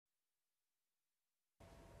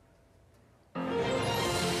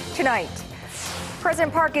tonight.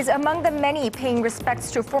 President Park is among the many paying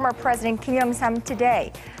respects to former President Kim Young-sam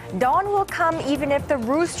today. Dawn will come even if the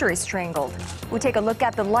rooster is strangled. We'll take a look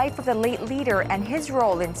at the life of the late leader and his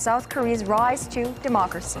role in South Korea's rise to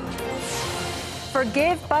democracy.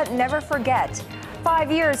 Forgive but never forget.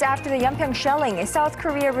 5 years after the Yeonpyeong shelling, South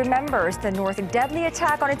Korea remembers the North's deadly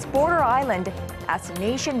attack on its border island as the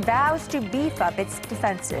nation vows to beef up its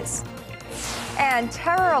defenses. And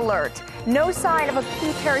terror alert. No sign of a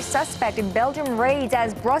P-pair suspect in Belgium raids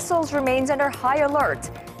as Brussels remains under high alert.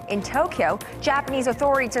 In Tokyo, Japanese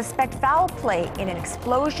authorities suspect foul play in an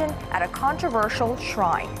explosion at a controversial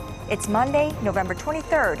shrine. It's Monday, November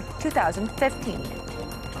 23rd, 2015.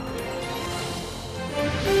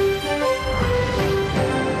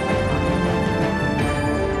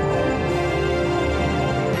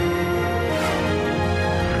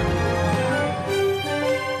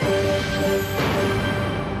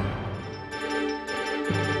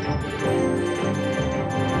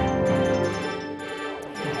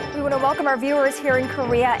 We want to welcome our viewers here in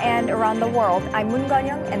Korea and around the world. I'm Moon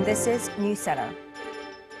Connyoung, and this is News Center.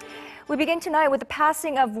 We begin tonight with the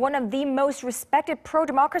passing of one of the most respected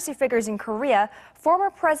pro-democracy figures in Korea, former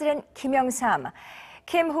President Kim Young-sam.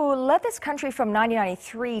 Kim, who led this country from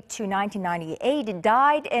 1993 to 1998,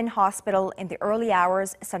 died in hospital in the early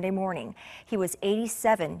hours Sunday morning. He was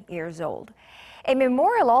 87 years old. A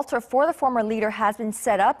memorial altar for the former leader has been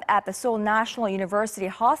set up at the Seoul National University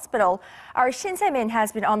Hospital. Our Shin Se-min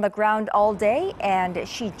has been on the ground all day, and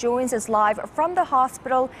she joins us live from the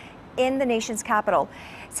hospital in the nation's capital.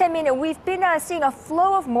 Se-min, we've been seeing a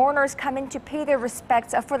flow of mourners come in to pay their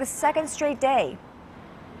respects for the second straight day.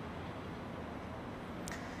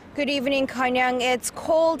 Good evening, Connyoung. It's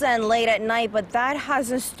cold and late at night, but that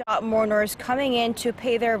hasn't stopped mourners coming in to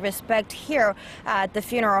pay their respect here at the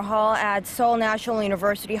funeral hall at Seoul National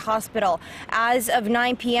University Hospital. As of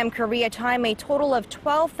 9 p.m. Korea time, a total of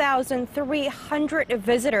 12,300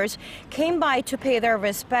 visitors came by to pay their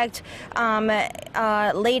respect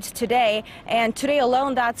late today. And today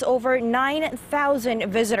alone, that's over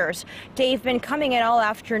 9,000 visitors. They've been coming in all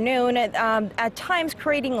afternoon, at times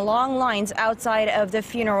creating long lines outside of the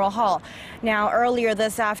funeral hall. Now, earlier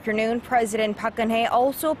this afternoon, President Park Geun-hye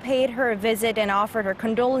also paid her a visit and offered her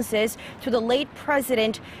condolences to the late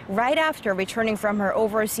president right after returning from her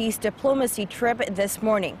overseas diplomacy trip this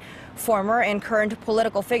morning. Former and current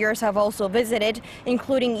political figures have also visited,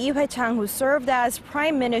 including Yeonpyeong, who served as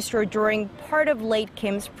prime minister during part of late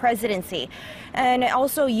Kim's presidency. And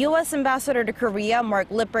also U.S. Ambassador to Korea, Mark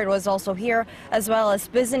Lippert, was also here, as well as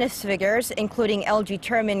business figures, including LG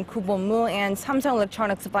Chairman Koo Bo-moo and Samsung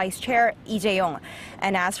Electronics Vice Chair Lee Jae-yong.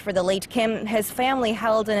 And as for the late Kim, his family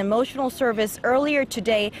held an emotional service earlier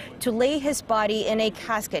today to lay his body in a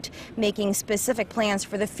casket, making specific plans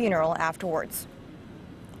for the funeral afterwards.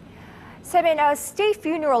 Se-min, a state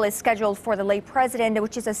funeral is scheduled for the late president,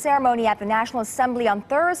 which is a ceremony at the National Assembly on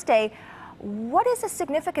Thursday. What is the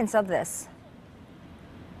significance of this?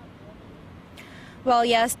 Well,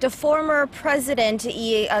 yes, the former president,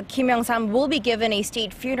 Kim Young-sam, will be given a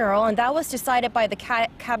state funeral, and that was decided by the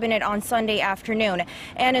cabinet on Sunday afternoon.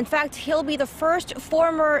 And in fact, he'll be the first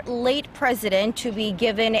former late president to be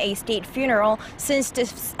given a state funeral since the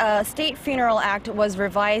State Funeral Act was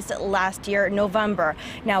revised last year, November.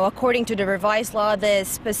 Now, according to the revised law, the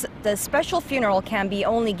special funeral can be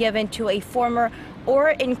only given to a former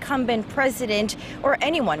or incumbent president or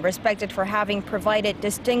anyone respected for having provided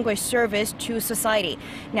distinguished service to society.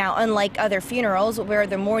 Now, unlike other funerals where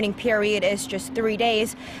the mourning period is just 3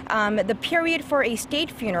 days, the period for a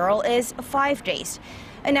state funeral is 5 days.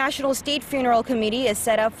 A national state funeral committee is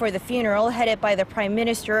set up for the funeral, headed by the Prime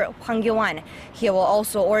Minister Hwang Kyo-won. He will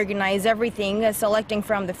also organize everything, selecting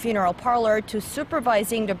from the funeral parlor to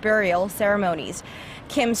supervising the burial ceremonies.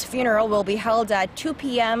 Kim's funeral will be held at 2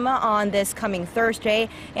 p.m. on this coming Thursday,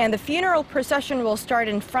 and the funeral procession will start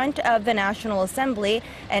in front of the National Assembly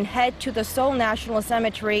and head to the Seoul National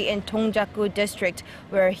Cemetery in Dongjaku District,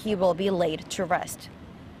 where he will be laid to rest.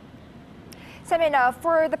 Se-min,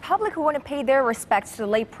 for the public who want to pay their respects to the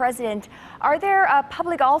late president, are there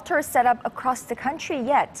public altars set up across the country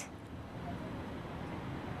yet?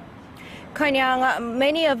 Connyoung,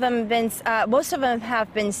 most of them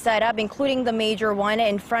have been set up, including the major one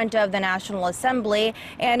in front of the National Assembly.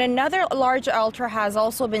 And another large altar has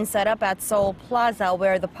also been set up at Seoul Plaza,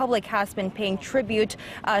 where the public has been paying tribute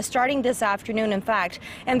starting this afternoon, in fact.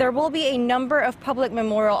 And there will be a number of public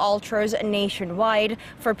memorial altars nationwide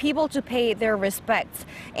for people to pay their respects.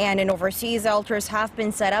 And in overseas, altars have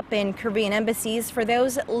been set up in Korean embassies for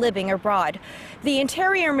those living abroad. The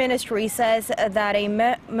Interior Ministry says that a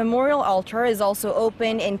memorial altar shelter is also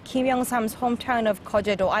open in Kim Young-sam's hometown of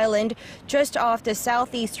Jeojedo Island, just off the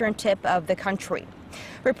southeastern tip of the country.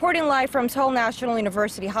 Reporting live from Seoul National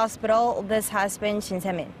University Hospital, this has been Shin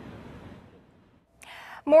Se-min.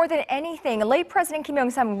 More than anything, late President Kim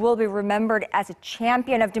Young-sam will be remembered as a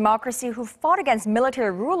champion of democracy who fought against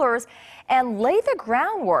military rulers and laid the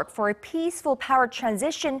groundwork for a peaceful power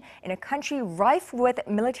transition in a country rife with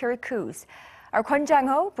military coups. Our Kwon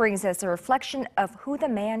Jang-ho brings us a reflection of who the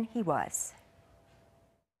man he was.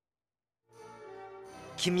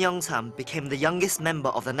 Kim Young-sam became the youngest member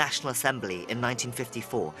of the National Assembly in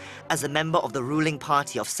 1954 as a member of the ruling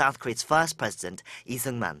party of South Korea's first president, Lee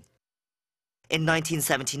Seung-man. In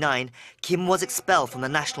 1979, Kim was expelled from the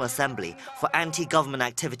National Assembly for anti-government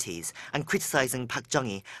activities and criticizing Park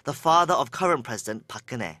Chung-hee, the father of current President Park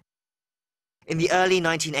Geun-hye. In the early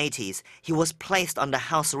 1980s, he was placed under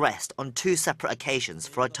house arrest on 2 separate occasions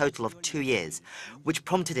for a total of 2 years, which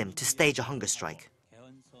prompted him to stage a hunger strike.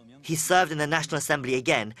 He served in the National Assembly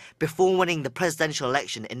again before winning the presidential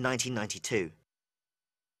election in 1992.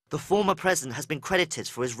 The former president has been credited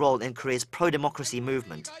for his role in Korea's pro-democracy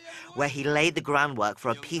movement, where he laid the groundwork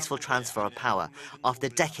for a peaceful transfer of power after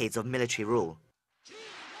decades of military rule.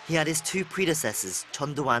 He had his 2 predecessors,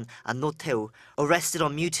 Chon Do-hwan and No Tae-woo, arrested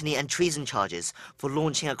on mutiny and treason charges for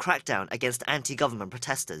launching a crackdown against anti-government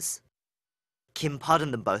protesters. Kim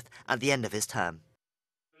pardoned them both at the end of his term.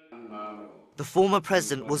 The former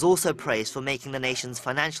president was also praised for making the nation's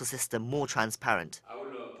financial system more transparent.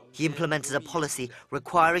 He implemented a policy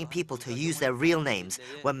requiring people to use their real names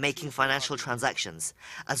when making financial transactions,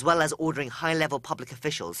 as well as ordering high-level public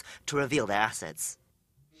officials to reveal their assets.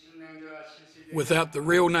 Without the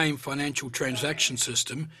real name financial transaction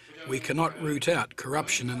system, we cannot root out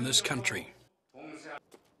corruption in this country.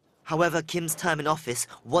 However, Kim's term in office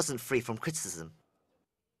wasn't free from criticism.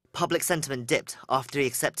 Public sentiment dipped after he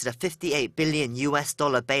accepted a $58 billion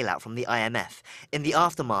bailout from the IMF in the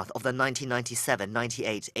aftermath of the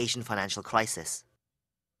 1997-98 Asian financial crisis.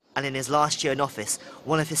 And in his last year in office,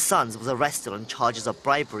 one of his sons was arrested on charges of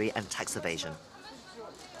bribery and tax evasion.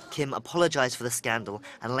 Kim apologized for the scandal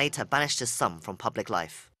and later banished his son from public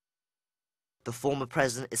life. The former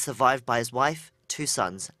president is survived by his wife, 2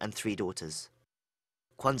 sons and 3 daughters.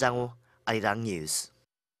 Kwon Jang-ho, Arirang News.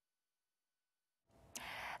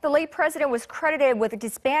 The late president was credited with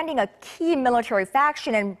disbanding a key military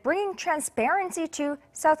faction and bringing transparency to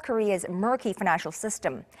South Korea's murky financial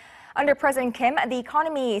system. Under President Kim, the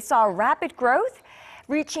economy saw rapid growth,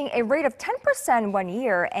 reaching a rate of 10% one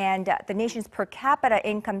year, and the nation's per capita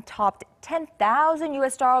income topped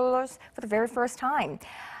 $10,000 for the very first time.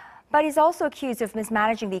 But he's also accused of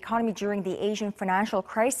mismanaging the economy during the Asian financial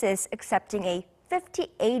crisis, accepting a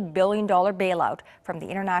 $58 billion bailout from the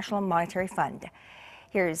International Monetary Fund.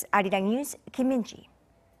 Here's Arirang News' Kim Min-ji.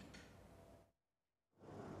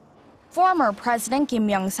 Former President Kim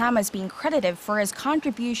Young-sam has been credited for his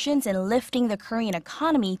contributions in lifting the Korean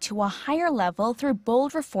economy to a higher level through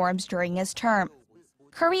bold reforms during his term.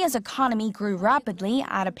 Korea's economy grew rapidly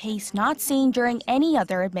at a pace not seen during any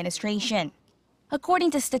other administration.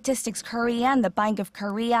 According to Statistics Korea and the Bank of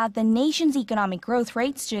Korea, the nation's economic growth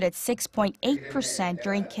rate stood at 6.8%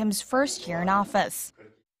 during Kim's first year in office.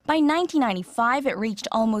 By 1995, it reached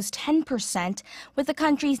almost 10%, with the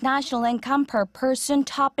country's national income per person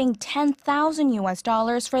topping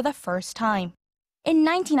 $10,000 for the first time. In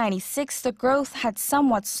 1996, the growth had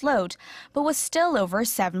somewhat slowed, but was still over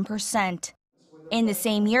 7%. In the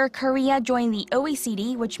same year, Korea joined the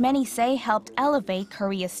OECD, which many say helped elevate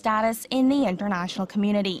Korea's status in the international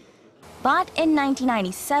community. But in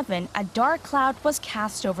 1997, a dark cloud was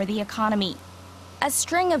cast over the economy. A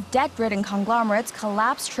string of debt-ridden conglomerates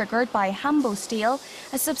collapsed, triggered by Hanbo Steel,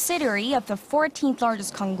 a subsidiary of the 14th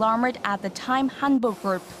largest conglomerate at the time, Hanbo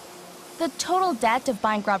Group. The total debt of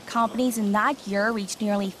bankrupt companies in that year reached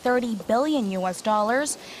nearly $30 billion,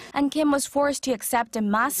 and Kim was forced to accept a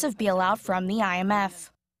massive bailout from the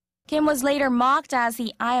IMF. Kim was later mocked as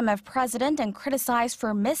the IMF president and criticized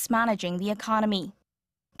for mismanaging the economy.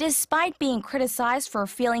 Despite being criticized for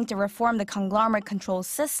failing to reform the conglomerate control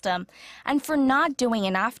system and for not doing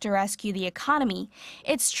enough to rescue the economy,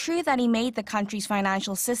 it's true that he made the country's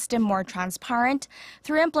financial system more transparent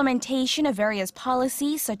through implementation of various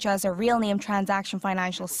policies such as a real name transaction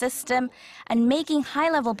financial system and making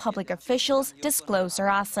high-level public officials disclose their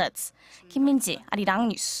assets. Kim Min-ji, Arirang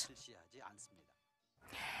News.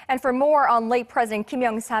 And for more on late President Kim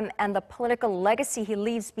Young-sam and the political legacy he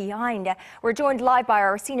leaves behind, we're joined live by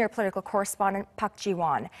our senior political correspondent, Park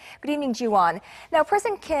Ji-won. Good evening, Ji-won. Now,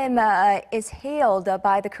 President Kim is hailed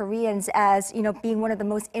by the Koreans as, being one of the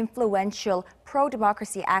most influential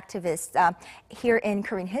pro-democracy activist here in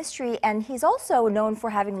Korean history, and he's also known for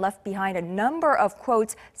having left behind a number of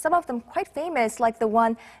quotes, some of them quite famous, like the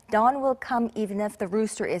one, "Dawn will come even if the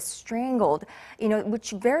rooster is strangled,"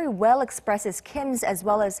 which very well expresses Kim's as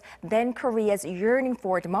well as then Korea's yearning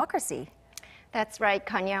for democracy. That's right,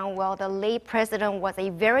 Connyoung. Well, the late president was a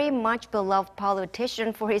very much beloved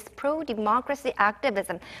politician for his pro-democracy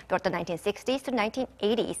activism throughout the 1960s to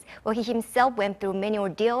 1980s. Well, he himself went through many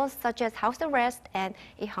ordeals such as house arrest and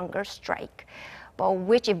a hunger strike, well,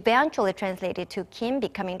 which eventually translated to Kim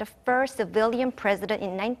becoming the first civilian president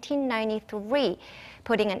in 1993,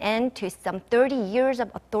 putting an end to some 30 years of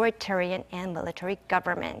authoritarian and military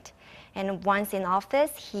government. And once in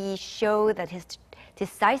office, he showed that his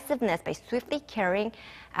decisiveness by swiftly carrying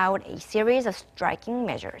out a series of striking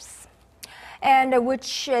measures. And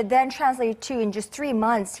which then translated to, in just 3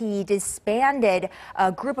 months, he disbanded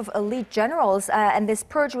a group of elite generals. And this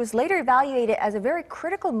purge was later evaluated as a very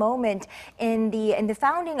critical moment in the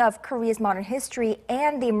founding of Korea's modern history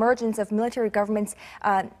and the emergence of military governments,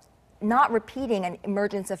 not repeating an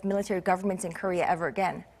emergence of military governments in Korea ever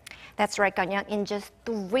again. That's right, Connyoung. In just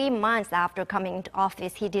 3 months after coming into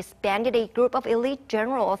office, he disbanded a group of elite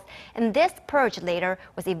generals, and this purge later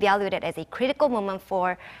was evaluated as a critical moment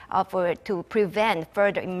to prevent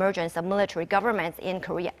further emergence of military governments in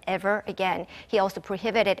Korea ever again. He also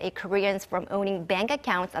prohibited Koreans from owning bank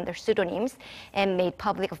accounts under pseudonyms and made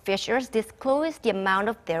public officials disclose the amount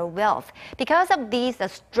of their wealth. Because of these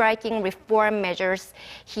striking reform measures,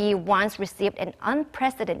 he once received an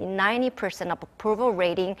unprecedented 90% of approval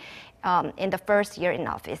rating in the first year in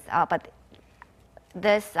office. But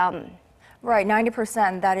this... Right,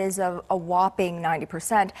 90%, that is a whopping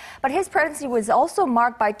 90%. But his presidency was also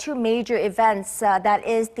marked by two major events, that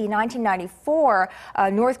is the 1994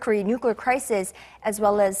 North Korea nuclear crisis, as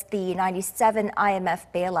well as the 97 IMF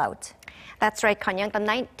bailout. That's right, Connyoung. The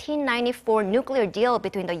 1994 nuclear deal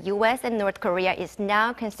between the U.S. and North Korea is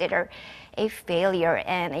now considered a failure,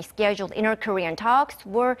 and a scheduled inter-Korean talks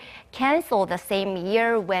were canceled the same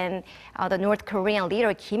year when the North Korean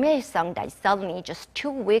leader Kim Il-sung died suddenly just 2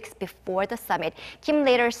 weeks before the summit. Kim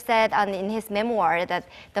later said in his memoir that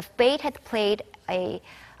the fate had played a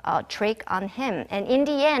trick on him. And in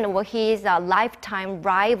the end, well, his lifetime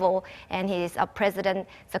rival and his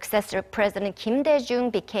successor, President Kim Dae-jung,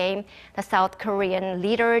 became the South Korean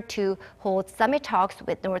leader to hold summit talks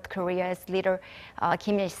with North Korea's leader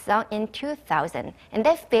Kim Il-sung in 2000. And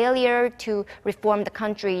that failure to reform the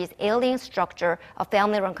country's ailing structure of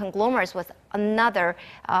family-run conglomerates was another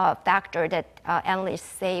factor that analysts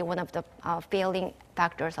say one of the failing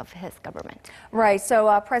factors of his government. Right. So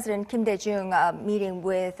President Kim Dae-jung meeting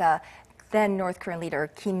with then North Korean leader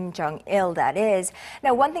Kim Jong-il, that is.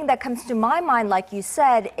 Now, one thing that comes to my mind, like you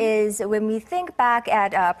said, is when we think back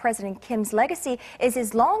at President Kim's legacy, is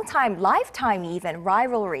his lifetime even,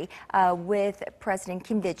 rivalry with President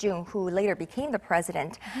Kim Dae-jung, who later became the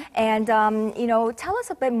president. And, tell us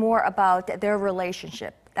a bit more about their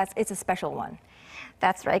relationship. It's a special one.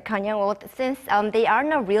 That's right, Connyoung. Well, since they are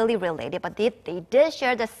not really related, but they did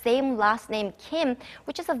share the same last name, Kim,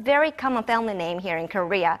 which is a very common family name here in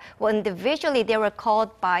Korea. Well, individually, they were called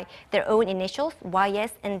by their own initials,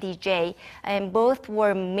 YS and DJ, and both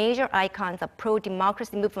were major icons of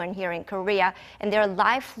pro-democracy movement here in Korea, and their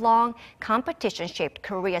lifelong competition shaped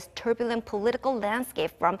Korea's turbulent political landscape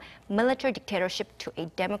from military dictatorship to a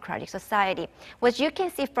democratic society. What you can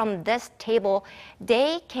see from this table,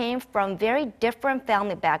 they came from very different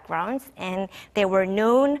family backgrounds, and they were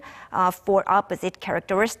known for opposite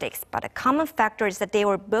characteristics. But a common factor is that they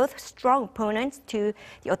were both strong opponents to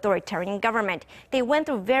the authoritarian government. They went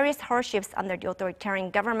through various hardships under the authoritarian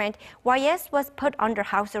government. YS was put under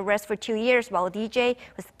house arrest for 2 years, while DJ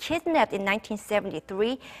was kidnapped in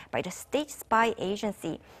 1973 by the state spy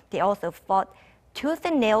agency. They also fought tooth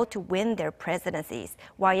and nail to win their presidencies.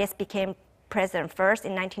 YS became president first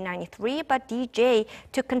in 1993, but DJ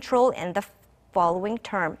took control in the following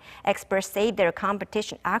term. Experts say their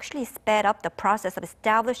competition actually sped up the process of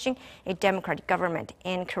establishing a democratic government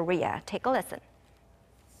in Korea. Take a listen.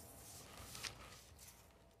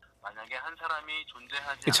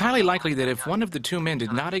 It's highly likely that if one of the two men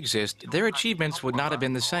did not exist, their achievements would not have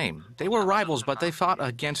been the same. They were rivals, but they fought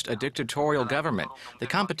against a dictatorial government. The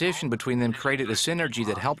competition between them created a synergy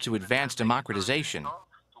that helped to advance democratization.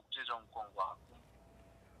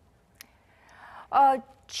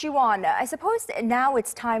 Jiwon, I suppose now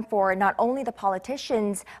it's time for not only the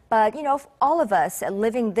politicians, but all of us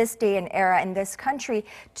living this day and era in this country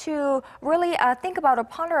to really think about or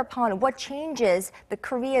ponder upon what changes the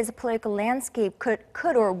Korea's political landscape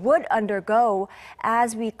could or would undergo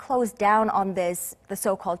as we close down on the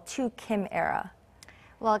so-called 2 Kim era.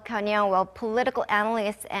 Well, Connyoung, political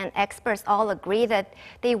analysts and experts all agree that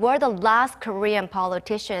they were the last Korean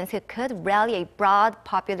politicians who could rally a broad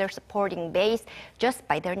popular supporting base just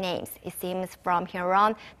by their names. It seems from here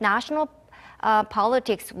on, national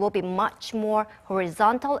politics will be much more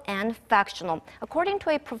horizontal and factional. According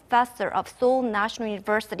to a professor of Seoul National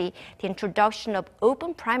University, the introduction of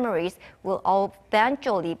open primaries will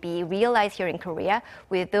eventually be realized here in Korea,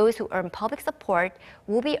 with those who earn public support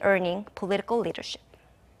will be earning political leadership.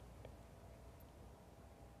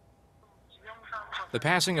 The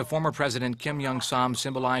passing of former President Kim Young-sam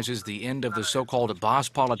symbolizes the end of the so-called boss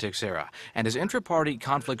politics era. And as intra-party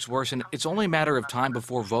conflicts worsen, it's only a matter of time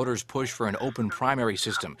before voters push for an open primary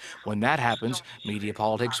system. When that happens, media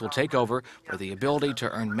politics will take over, where the ability to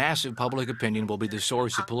earn massive public opinion will be the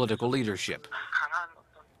source of political leadership.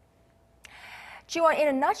 Jiwon, in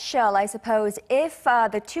a nutshell, I suppose, if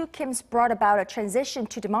the 2 Kims brought about a transition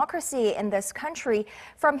to democracy in this country,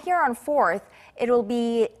 from here on forth, it will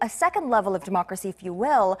be a second level of democracy, if you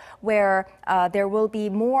will, where there will be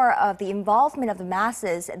more of the involvement of the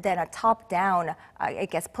masses than a top-down, I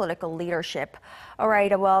guess, political leadership. All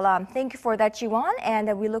right, well, thank you for that, Jiwon,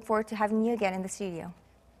 and we look forward to having you again in the studio.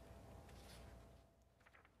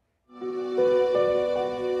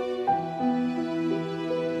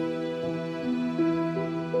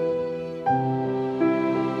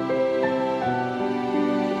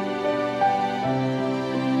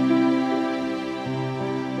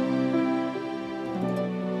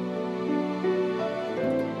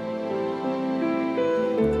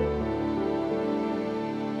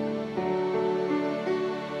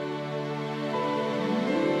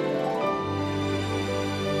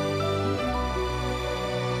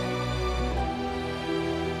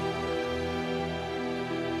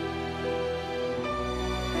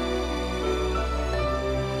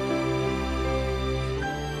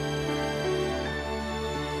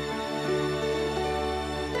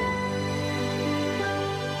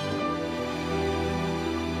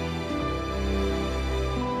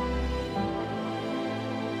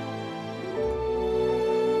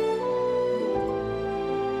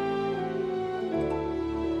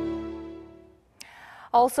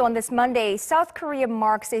 Also on this Monday, South Korea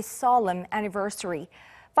marks a solemn anniversary.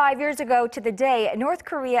 5 years ago to the day, North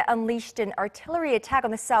Korea unleashed an artillery attack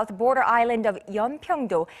on the south border island of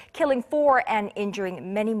Yeonpyeong, killing 4 and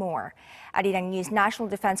injuring many more. Arirang News national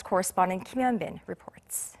defense correspondent Kim Hyun-bin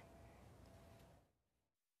reports.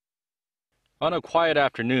 On a quiet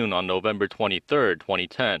afternoon on November 23,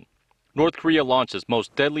 2010, North Korea launched its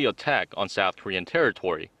most deadly attack on South Korean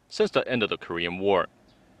territory since the end of the Korean War.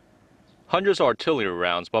 Hundreds of artillery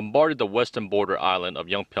rounds bombarded the western border island of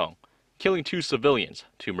Yeonpyeong, killing 2 civilians,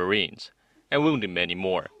 2 Marines, and wounding many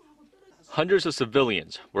more. Hundreds of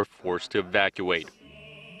civilians were forced to evacuate.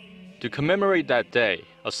 To commemorate that day,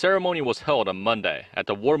 a ceremony was held on Monday at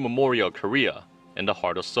the War Memorial of Korea in the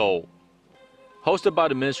heart of Seoul. Hosted by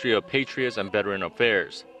the Ministry of Patriots and Veteran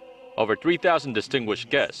Affairs, over 3,000 distinguished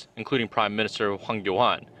guests, including Prime Minister Hwang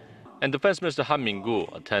Kyo-han and Defense Minister Han Min-gu,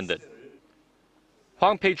 attended.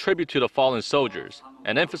 Hwang paid tribute to the fallen soldiers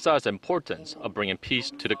and emphasized the importance of bringing peace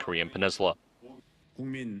to the Korean peninsula.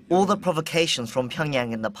 All the provocations from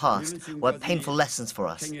Pyongyang in the past were painful lessons for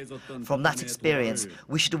us. From that experience,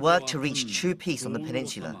 we should work to reach true peace on the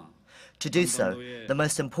peninsula. To do so, the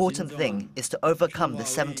most important thing is to overcome the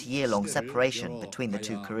 70-year-long separation between the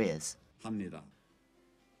 2 Koreas.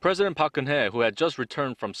 President Park Geun-hye, who had just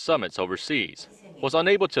returned from summits overseas, was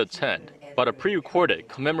unable to attend, but a pre-recorded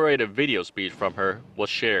commemorative video speech from her was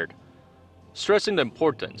shared, stressing the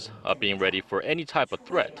importance of being ready for any type of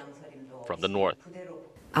threat from the north.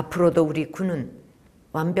 앞으로도 우리 군은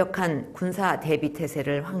완벽한 군사 대비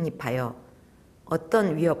태세를 확립하여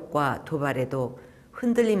어떤 위협과 도발에도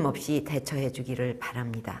흔들림 없이 대처해 주기를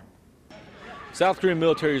바랍니다. South Korean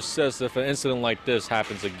military says if an incident like this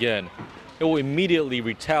happens again, it will immediately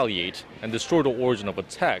retaliate and destroy the origin of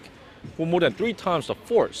attack with more than 3 times the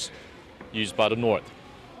force used by the North.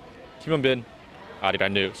 Kim Hyun-bin,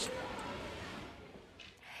 Arirang News.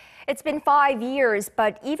 It's been 5 years,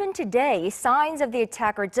 but even today, signs of the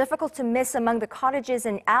attack are difficult to miss among the cottages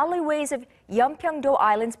and alleyways of Yeonpyeong-do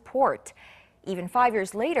Island's port. Even 5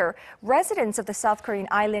 years later, residents of the South Korean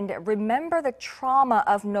island remember the trauma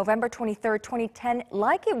of November 23, 2010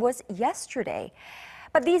 like it was yesterday.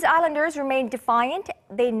 But these islanders remain defiant.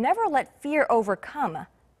 They never let fear overcome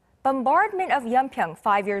Bombardment of Yeonpyeong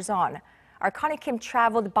 5 years on. Our Connie Kim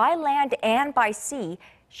traveled by land and by sea.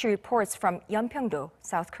 She reports from Yeonpyeong-do,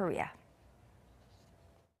 South Korea.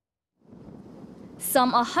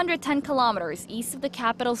 Some 110 kilometers east of the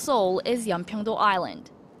capital Seoul is Yeonpyeong-do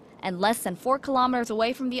Island. And less than 4 kilometers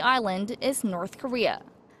away from the island is North Korea.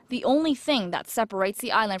 The only thing that separates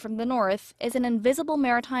the island from the north is an invisible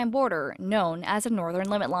maritime border known as the Northern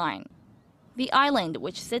Limit Line. The island,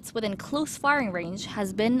 which sits within close firing range,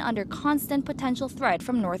 has been under constant potential threat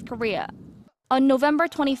from North Korea. On November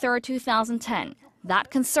 23, 2010,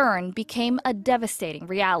 that concern became a devastating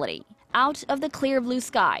reality. Out of the clear blue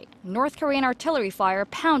sky, North Korean artillery fire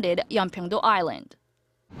pounded Yeonpyeong-do Island.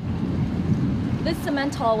 This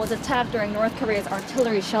cement hall was attacked during North Korea's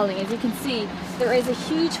artillery shelling. As you can see, there is a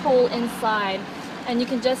huge hole inside, and you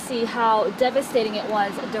can just see how devastating it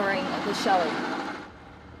was during the shelling.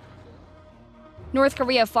 North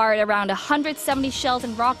Korea fired around 170 shells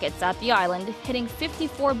and rockets at the island, hitting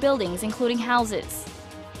 54 buildings, including houses.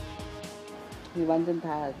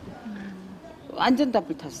 완전 다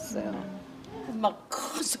불탔어요. 막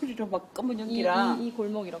큰 소리로 막 검은 연기랑 이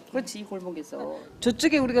골목 이렇게. 그렇지, 이 골목에서.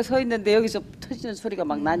 저쪽에 우리가 서 있는데 여기서 터지는 소리가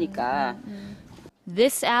막 나니까.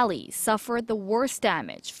 This alley suffered the worst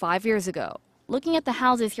damage 5 years ago. Looking at the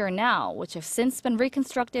houses here now, which have since been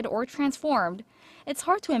reconstructed or transformed, it's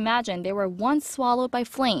hard to imagine they were once swallowed by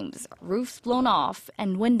flames, roofs blown off,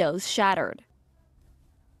 and windows shattered.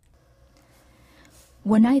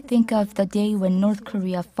 When I think of the day when North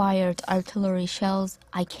Korea fired artillery shells,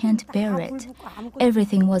 I can't bear it.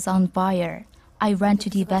 Everything was on fire. I ran to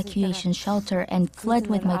the evacuation shelter and fled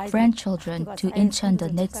with my grandchildren to Incheon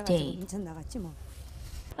the next day.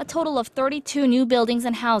 A total of 32 new buildings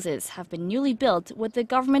and houses have been newly built, with the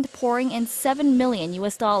government pouring in $7 million.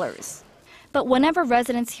 But whenever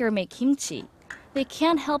residents here make kimchi, they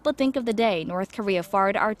can't help but think of the day North Korea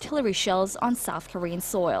fired artillery shells on South Korean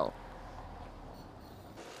soil.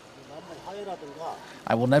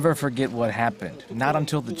 I will never forget what happened, not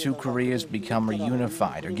until the two Koreas become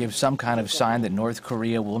reunified or give some kind of sign that North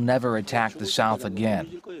Korea will never attack the South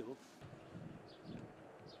again.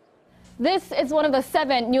 This is one of the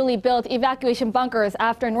 7 newly built evacuation bunkers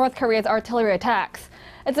after North Korea's artillery attacks.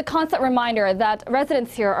 It's a constant reminder that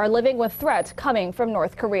residents here are living with threat coming from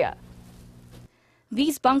North Korea.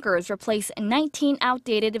 These bunkers replace 19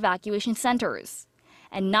 outdated evacuation centers.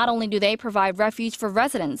 And not only do they provide refuge for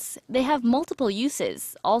residents, they have multiple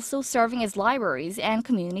uses, also serving as libraries and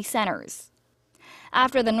community centers.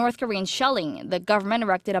 After the North Korean shelling, the government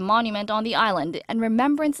erected a monument on the island in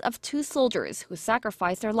remembrance of 2 soldiers who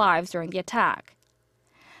sacrificed their lives during the attack.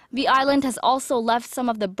 The island has also left some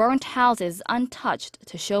of the burnt houses untouched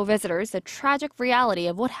to show visitors the tragic reality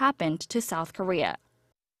of what happened to South Korea.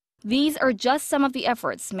 These are just some of the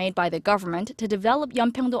efforts made by the government to develop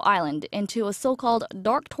Yeonpyeong-do Island into a so-called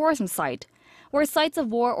dark tourism site, where sites of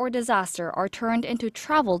war or disaster are turned into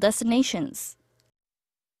travel destinations.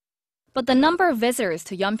 But the number of visitors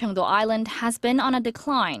to Yeonpyeong-do Island has been on a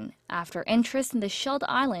decline after interest in the shelled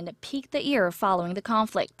island peaked the year following the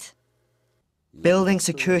conflict. Building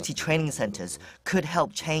security training centers could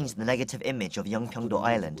help change the negative image of Yeonpyeong-do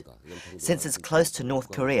Island. Since it's close to North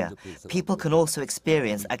Korea, people can also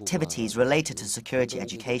experience activities related to security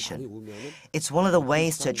education. It's one of the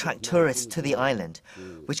ways to attract tourists to the island,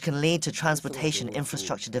 which can lead to transportation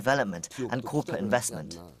infrastructure development and corporate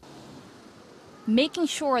investment. Making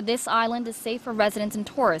sure this island is safe for residents and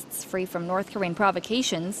tourists free from North Korean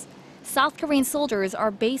provocations, South Korean soldiers are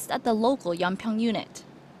based at the local Yeonpyeong unit.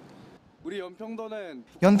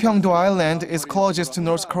 Yeonpyeong-do Island is closest to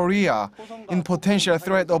North Korea. In potential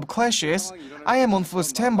threat of clashes, I am on full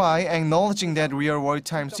standby, acknowledging that real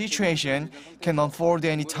wartime situation can unfold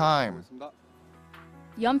any time.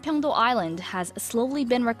 Yeonpyeong-do Island has slowly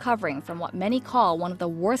been recovering from what many call one of the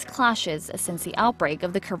worst clashes since the outbreak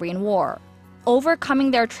of the Korean War.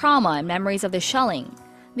 Overcoming their trauma and memories of the shelling,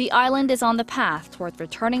 the island is on the path toward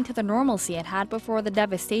returning to the normalcy it had before the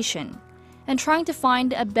devastation, and trying to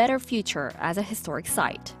find a better future as a historic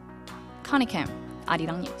site. Connie Kim,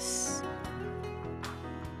 Arirang News.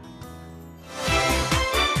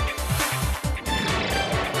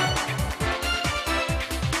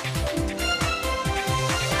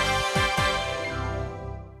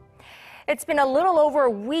 It's been a little over a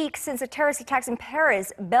week since the terrorist attacks in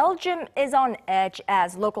Paris. Belgium is on edge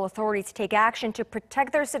as local authorities take action to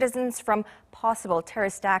protect their citizens from possible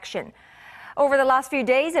terrorist action. Over the last few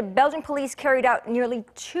days, Belgian police carried out nearly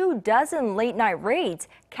 24 late-night raids,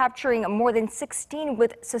 capturing more than 16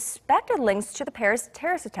 with suspected links to the Paris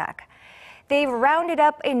terrorist attack. They've rounded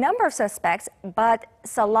up a number of suspects, but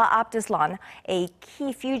Salah Abdeslam, a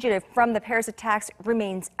key fugitive from the Paris attacks,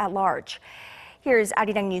 remains at large. Here's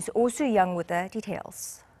Arirang News' Oh Soo-young with the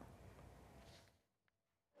details.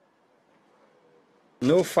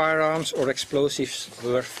 No firearms or explosives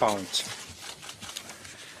were found.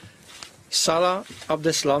 Salah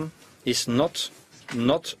Abdeslam is not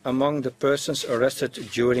among the persons arrested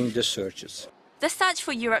during the searches. The search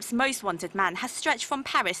for Europe's most wanted man has stretched from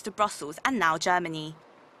Paris to Brussels and now Germany.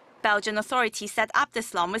 Belgian authorities said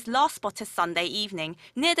Abdeslam was last spotted Sunday evening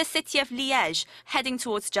near the city of Liège, heading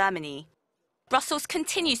towards Germany. Brussels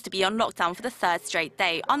continues to be on lockdown for the third straight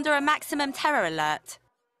day under a maximum terror alert.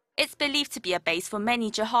 It's believed to be a base for many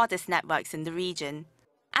jihadist networks in the region.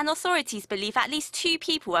 And authorities believe at least 2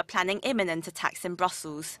 people are planning imminent attacks in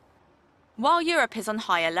Brussels. While Europe is on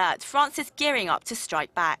high alert, France is gearing up to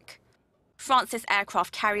strike back. France's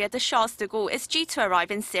aircraft carrier, the Charles de Gaulle, is due to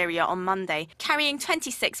arrive in Syria on Monday, carrying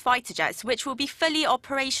 26 fighter jets, which will be fully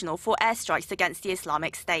operational for airstrikes against the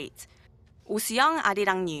Islamic State. Oh Soo-young,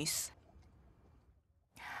 Arirang News.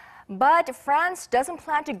 But France doesn't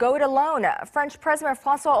plan to go it alone. French President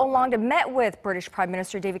François Hollande met with British Prime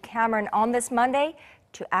Minister David Cameron on this Monday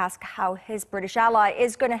to ask how his British ally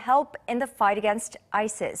is going to help in the fight against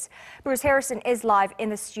ISIS. Bruce Harrison is live in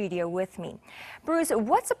the studio with me. Bruce,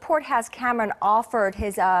 what support has Cameron offered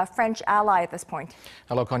his French ally at this point?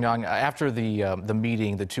 Hello, Connyoung. After the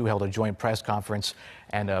meeting, the two held a joint press conference,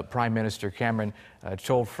 and Prime Minister Cameron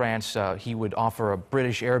told France he would offer a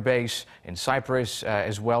British air base in Cyprus,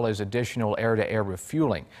 as well as additional air-to-air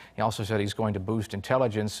refueling. He also said he's going to boost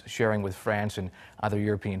intelligence sharing with France and other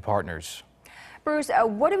European partners. Bruce,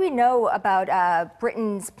 what do we know about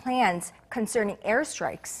Britain's plans concerning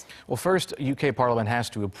airstrikes? Well, first, UK Parliament has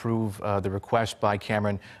to approve the request by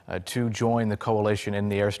Cameron to join the coalition in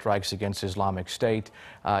the airstrikes against Islamic State.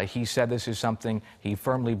 He said this is something he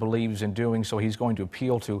firmly believes in doing, so he's going to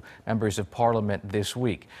appeal to members of Parliament this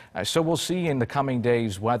week. So we'll see in the coming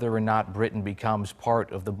days whether or not Britain becomes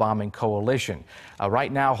part of the bombing coalition.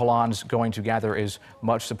 Right now, Hollande's going to gather as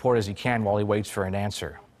much support as he can while he waits for an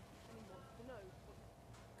answer.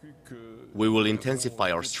 We will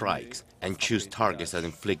intensify our strikes and choose targets that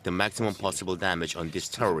inflict the maximum possible damage on this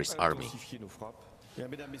terrorist army.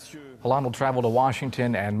 Hollande will travel to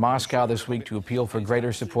Washington and Moscow this week to appeal for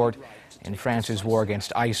greater support in France's war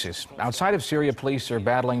against ISIS. Outside of Syria, police are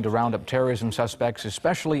battling to round up terrorism suspects,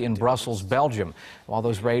 especially in Brussels, Belgium. While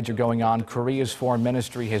those raids are going on, Korea's foreign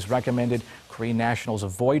ministry has recommended Korean nationals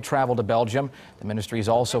avoid travel to Belgium. The ministry has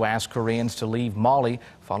also asked Koreans to leave Mali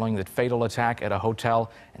following the fatal attack at a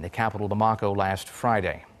hotel in the capital Bamako last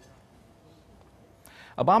Friday.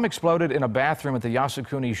 A bomb exploded in a bathroom at the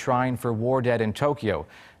Yasukuni Shrine for War Dead in Tokyo.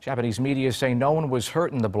 Japanese media say no one was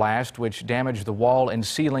hurt in the blast, which damaged the wall and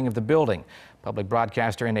ceiling of the building. Public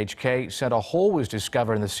broadcaster NHK said a hole was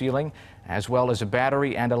discovered in the ceiling, as well as a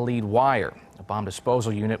battery and a lead wire. A bomb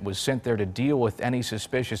disposal unit was sent there to deal with any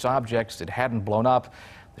suspicious objects that hadn't blown up.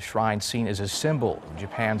 The shrine seen as a symbol of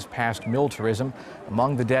Japan's past militarism.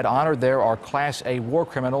 Among the dead honored there are Class A war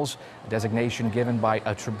criminals, a designation given by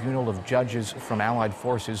a tribunal of judges from Allied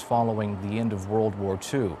forces following the end of World War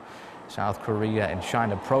II. South Korea and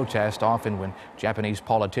China protest often when Japanese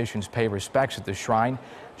politicians pay respects at the shrine.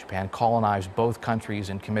 Japan colonized both countries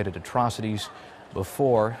and committed atrocities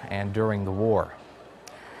before and during the war.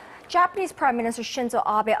 Japanese Prime Minister Shinzo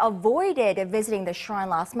Abe avoided visiting the shrine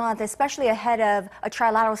last month, especially ahead of a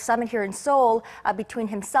trilateral summit here in Seoul between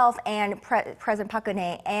himself and President Park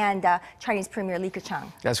Geun-hye and Chinese Premier Li Keqiang.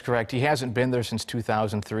 That's correct. He hasn't been there since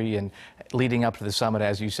 2003, and leading up to the summit,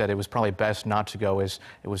 as you said, it was probably best not to go, as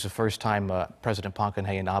it was the first time President Park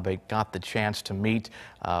Geun-hye and Abe got the chance to meet.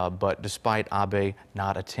 But despite Abe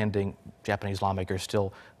not attending, Japanese lawmakers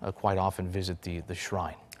still quite often visit the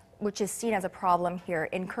shrine, which is seen as a problem here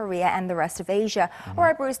in Korea and the rest of Asia. All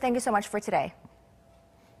right, Bruce, thank you so much for today.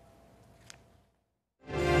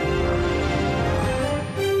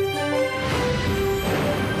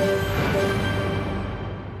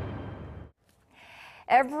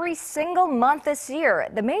 Every single month this year,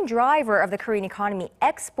 the main driver of the Korean economy,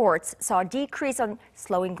 exports, saw a decrease on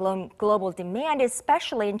slowing global demand,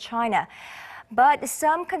 especially in China. But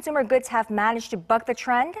some consumer goods have managed to buck the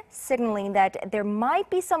trend, signaling that there might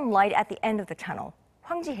be some light at the end of the tunnel.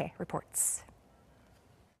 Hwang Ji-hye reports.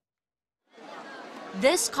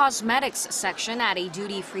 This cosmetics section at a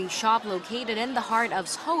duty-free shop located in the heart of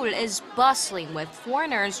Seoul is bustling with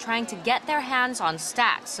foreigners trying to get their hands on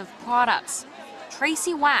stacks of products.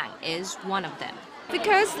 Tracy Wang is one of them.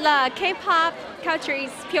 Because the K-pop culture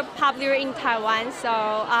is popular in Taiwan, so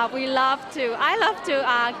I love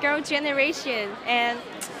to girl generation, and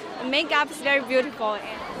makeup is very beautiful.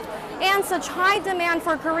 And such high demand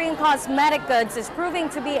for Korean cosmetic goods is proving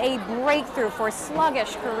to be a breakthrough for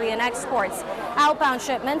sluggish Korean exports. Outbound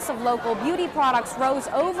shipments of local beauty products rose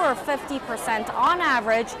over 50% on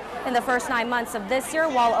average in the first 9 months of this year,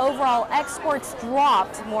 while overall exports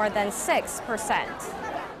dropped more than 6%.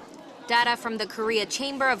 Data from the Korea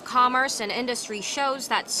Chamber of Commerce and Industry shows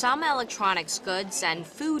that some electronics goods and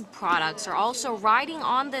food products are also riding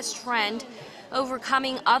on this trend,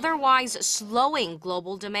 overcoming otherwise slowing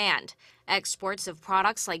global demand. Exports of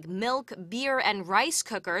products like milk, beer, and rice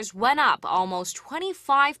cookers went up almost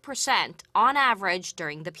 25% on average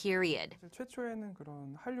during the period.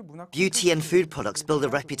 Beauty and food products build a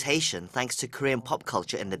reputation thanks to Korean pop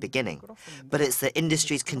culture in the beginning, but it's the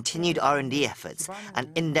industry's continued R&D efforts and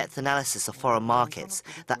in-depth analysis of foreign markets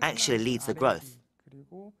that actually leads the growth.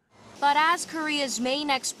 But as Korea's main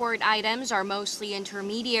export items are mostly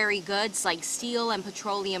intermediary goods like steel and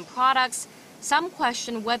petroleum products, some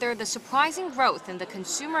question whether the surprising growth in the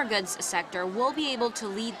consumer goods sector will be able to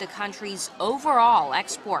lead the country's overall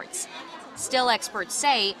exports. Still, experts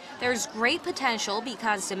say there's great potential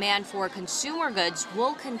because demand for consumer goods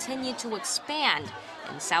will continue to expand.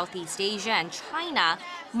 In Southeast Asia and China,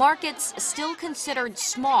 markets still considered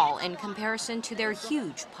small in comparison to their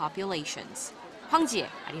huge populations. 황지혜,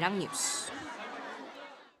 Arirang News.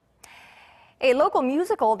 A local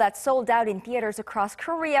musical that sold out in theaters across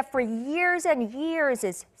Korea for years and years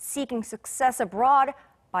is seeking success abroad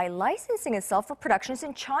by licensing itself for productions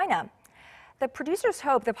in China. The producers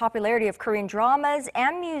hope the popularity of Korean dramas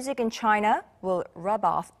and music in China will rub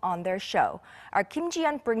off on their show. Our Kim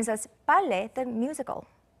Ji-yeon brings us Ballet the musical.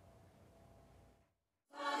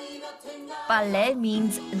 Ballet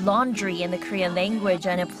means laundry in the Korean language,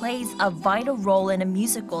 and it plays a vital role in a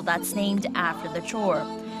musical that's named after the chore.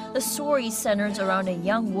 The story centers around a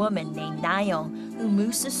young woman named Nayoung who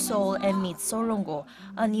moves to Seoul and meets Solongo,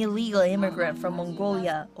 an illegal immigrant from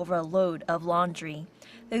Mongolia, over a load of laundry.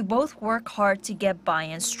 They both work hard to get by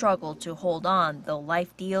and struggle to hold on, though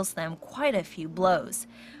life deals them quite a few blows.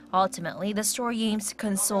 Ultimately, the story aims to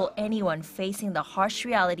console anyone facing the harsh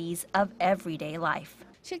realities of everyday life.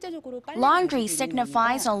 Laundry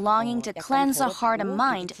signifies a longing to cleanse the heart and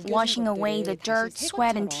mind, washing away the dirt,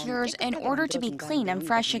 sweat, and tears in order to be clean and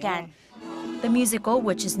fresh again. The musical,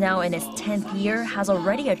 which is now in its 10th year, has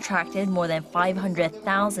already attracted more than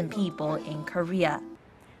 500,000 people in Korea.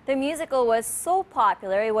 The musical was so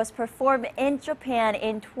popular, it was performed in Japan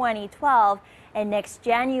in 2012, and next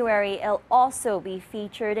January it'll also be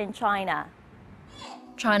featured in China.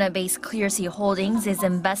 China-based Clear Sea Holdings is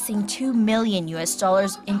investing $2 million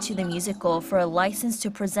into the musical for a license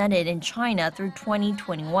to present it in China through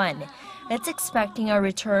 2021. It's expecting a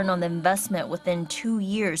return on the investment within 2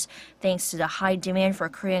 years, thanks to the high demand for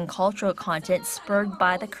Korean cultural content spurred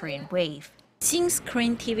by the Korean wave. Since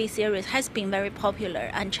Korean TV series has been very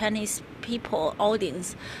popular and Chinese people,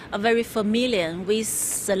 audience, are very familiar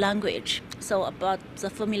with the language, so about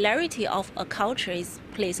the familiarity of a culture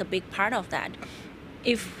plays a big part of that.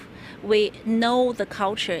 If we know the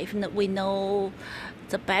culture, if we know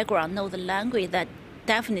the background, know the language, that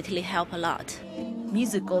definitely help a lot.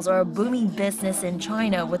 Musicals are a booming business in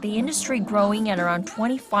China, with the industry growing at around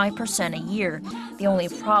 25% a year. The only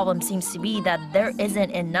problem seems to be that there isn't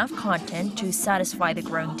enough content to satisfy the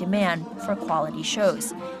growing demand for quality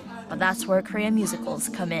shows. But that's where Korean musicals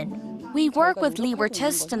come in. We work with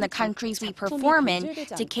librettists in the countries we perform in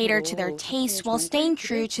to cater to their tastes while staying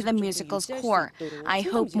true to the musical's core. I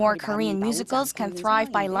hope more Korean musicals can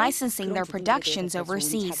thrive by licensing their productions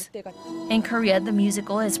overseas. In Korea, the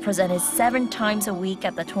musical is presented 7 times a week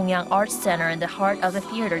at the Dongyang Arts Center in the heart of the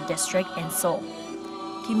theater district in Seoul.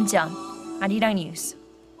 Kim Ji-yeon, Arirang News.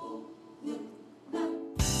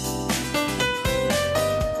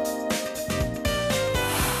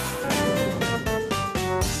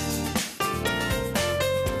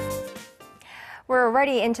 We're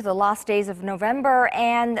already into the last days of November,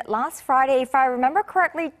 and last Friday, if I remember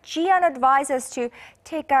correctly, Ji-yeon advised us to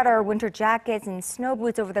take out our winter jackets and snow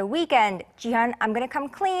boots over the weekend. Ji-yeon, I'm going to come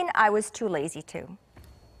clean. I was too lazy to.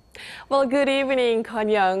 Well, good evening,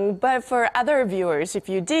 Connyoung. But for other viewers, if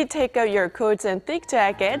you did take out your coats and thick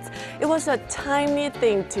jackets, it was a timely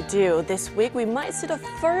thing to do. This week, we might see the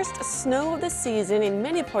first snow of the season in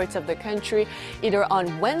many parts of the country, either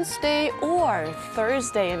on Wednesday or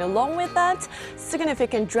Thursday. And along with that,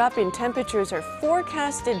 significant drop in temperatures are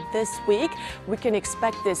forecasted this week. We can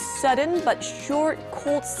expect this sudden but short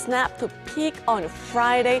cold snap to peak on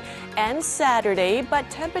Friday and Saturday, but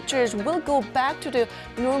temperatures will go back to the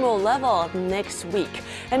normal level next week.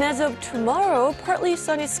 And as of tomorrow, partly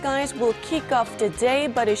sunny skies will kick off the day,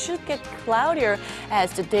 but it should get cloudier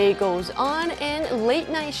as the day goes on, and late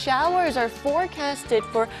night showers are forecasted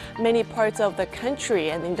for many parts of the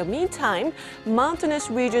country. And in the meantime, mountainous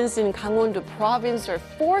regions in Gangwon-do province are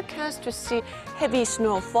forecast to see heavy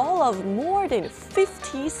snowfall of more than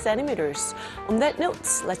 50 centimeters. On that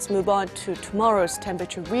note, let's move on to tomorrow's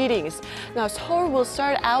temperature readings. Now, Seoul will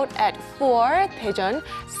start out at 4, Daejeon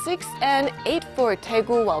 6 and 8 for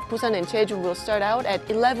Daegu, while Busan and Jeju will start out at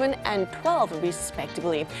 11 and 12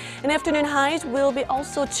 respectively. And afternoon highs will be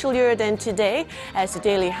also chillier than today, as the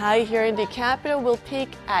daily high here in the capital will peak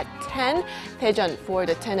at 10. Daejeon for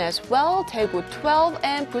the 10 as well, Daegu 12,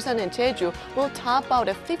 and Busan and Jeju will top out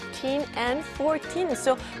at 15 and 14.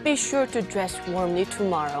 So be sure to dress warmly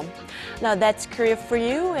tomorrow. Now that's Korea for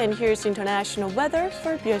you, and here's international weather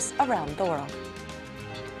for viewers around the world.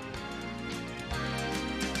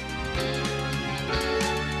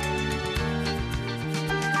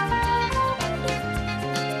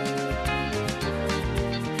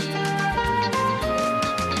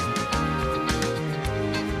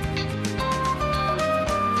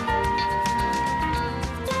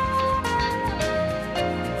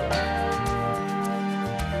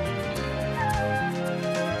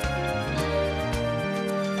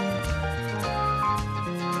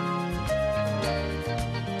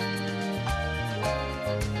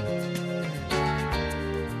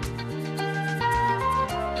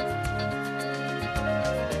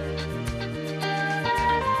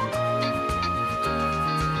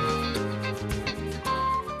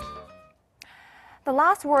 The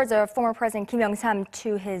last words of former President Kim Young-sam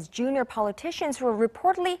to his junior politicians were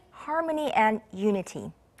reportedly harmony and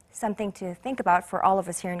unity. Something to think about for all of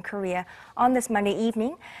us here in Korea on this Monday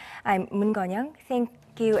evening. I'm Moon Connyoung. Thank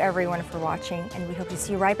you everyone for watching, and we hope to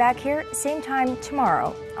see you right back here, same time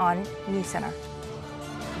tomorrow on NewsCenter.